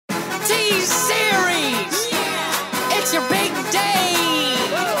T-Series! It's your big day!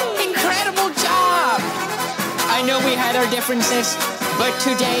 Incredible job! I know we had our differences, but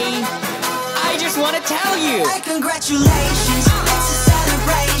today, I just want to tell you! Hey, congratulations, it's a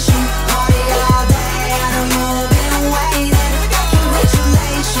celebration. Party all day, I know you've been waiting.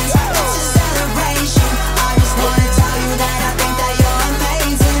 Congratulations, it's a celebration. I just want to tell you that I think that you're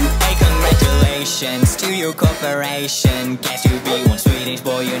amazing. Hey, congratulations to your corporation. Guess to be one Swedish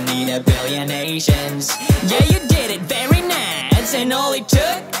boy, you need a billion Asians. Yeah, you did it very nice, and all it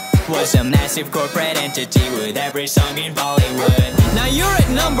took was a massive corporate entity with every song in Bollywood. Now you're at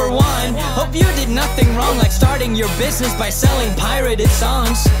 #1. Hope you did nothing wrong, like starting your business by selling pirated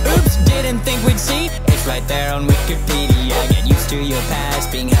songs. Oops, didn't think we'd see. It's right there on Wikipedia. Get used to your past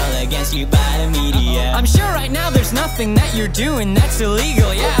being held against you by the media. I'm sure right now there's nothing that you're doing that's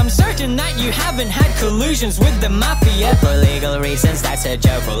illegal. Yeah, I'm certain that you haven't had collusions with the mafia. For legal reasons, that's a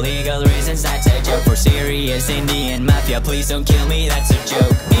joke. For legal reasons, that's a joke. For serious Indian mafia, please don't kill me, that's a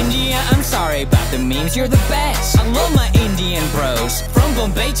joke. India, I'm sorry about the memes, you're the best. I love my Indian bros, from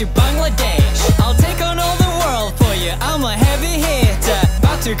Bombay to Bangladesh. I'll take on all the world for you, I'm a heavy hitter.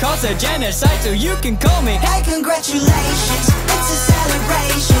 About to cause a genocide, so you can call me. Hey, congratulations, it's a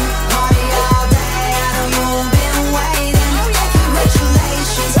celebration. Party all day, I know you've been waiting. Hey,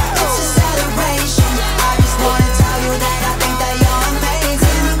 congratulations, it's a celebration. I just want to tell you that I think that you're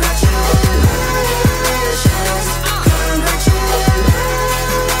amazing. Congratulations,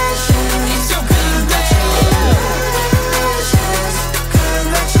 congratulations. It's your big day.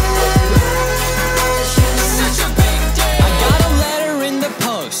 Congratulations. Such a big day. I got a letter in the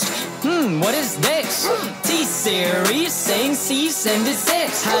post. What is this? T-Series saying cease and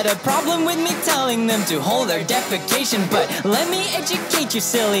desist. Had a problem with me telling them to hold their defecation, but let me educate you,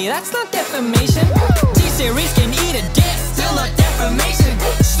 silly, that's not defamation. T-Series can eat a dick, still not defamation.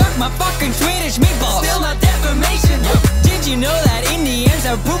 Stuck my fucking Swedish meatballs, still not defamation. Did you know that Indians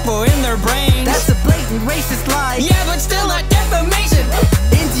have poo-poo in their brains? That's a blatant racist lie. Yeah, but still not defamation.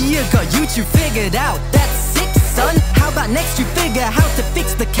 India got YouTube figured out. That's sick, son. How about next you figure how to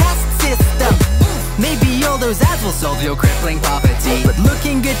fix the caste system? Maybe all those ads will solve your crippling poverty. But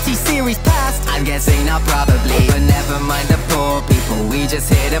looking good T-Series past, I'm guessing not probably. But never mind the poor people, we just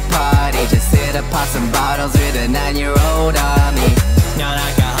hit a party. Just hit a pop some bottles with a 9-year-old army. Not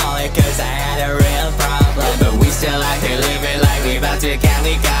alcoholic cause I had a real problem, but we still like to live it like we about to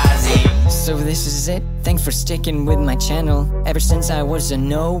kamikaze. So this is it? Thanks for sticking with my channel ever since I was a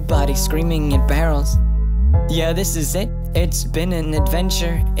nobody screaming at barrels. Yeah, this is it. It's been an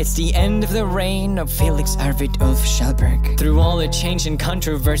adventure. It's the end of the reign of Felix Arvid Ulf Schallberg. Through all the change and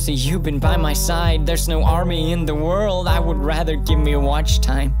controversy, you've been by my side. There's no army in the world, I would rather give me a watch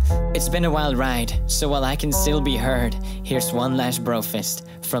time. It's been a wild ride, so while I can still be heard, here's one last brofist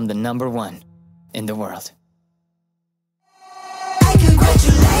from the #1 in the world.